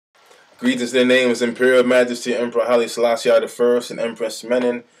Greetings to their name is Imperial Majesty Emperor Haile Selassie I and Empress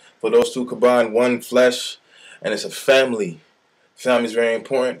Menen. For those two combined, one flesh, and it's a family. Family is very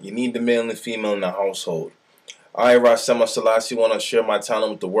important. You need the male and the female in the household. I, Ras Sema Selassie, want to share my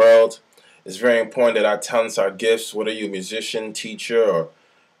talent with the world. It's very important that our talents, our gifts, whether you're a musician, teacher, or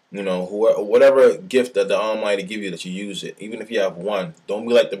whatever gift that the Almighty give you, that you use it. Even if you have one, don't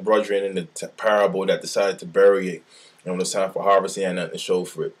be like the brethren in the parable that decided to bury it. And when it's time for harvest, he had nothing to show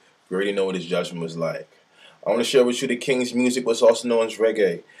for it. You already know what his judgment was like. I want to share with you the King's music, what's also known as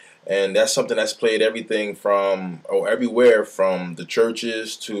reggae. And that's something that's played everywhere from the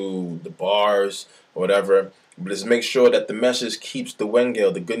churches to the bars or whatever. But just make sure that the message keeps the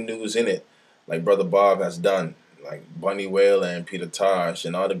Wengale, the good news in it, like Brother Bob has done, like Bunny Whale and Peter Tosh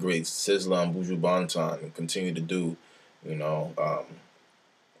and all the greats, Sizzla and Buju Banton, and continue to do.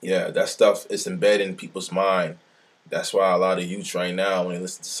 Yeah, that stuff is embedded in people's mind. That's why a lot of youths right now, when they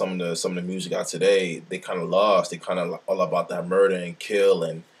listen to some of the music out today, they kind of lost. They kind of all about that murder and kill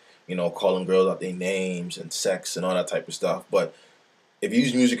and calling girls out their names and sex and all that type of stuff. But if you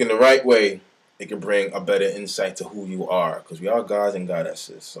use music in the right way, it can bring a better insight to who you are, because we are gods and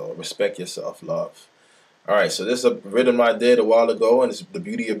goddesses. So respect yourself, love. All right, so this is a rhythm I did a while ago, and the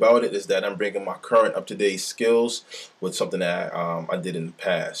beauty about it is that I'm bringing my current up-to-date skills with something that I did in the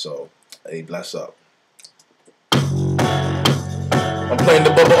past. So, hey, bless up. I'm playing the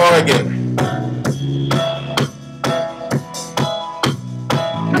bubble organ.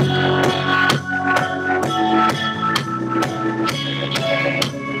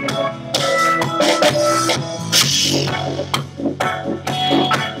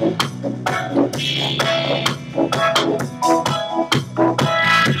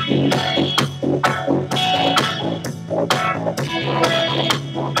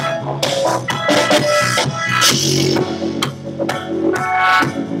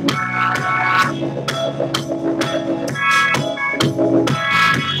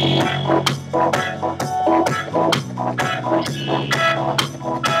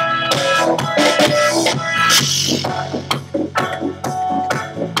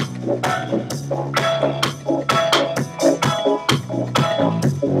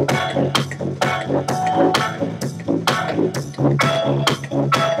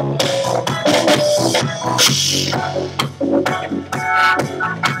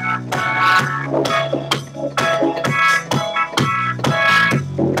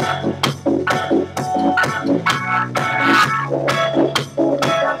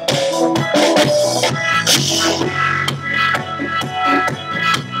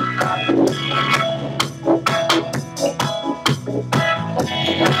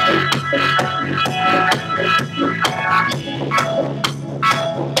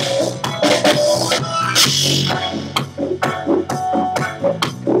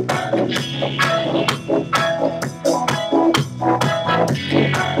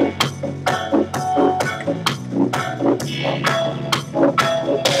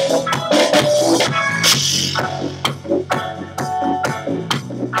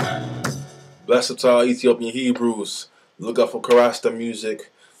 Bless up to all Ethiopian Hebrews. Look out for KaRasta Musec.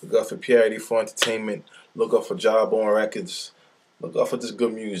 Look out for Pi84ent Entertainment. Look out for Jawbone Records. Look out for this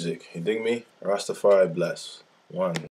good music. You dig me? Rastafari bless. One.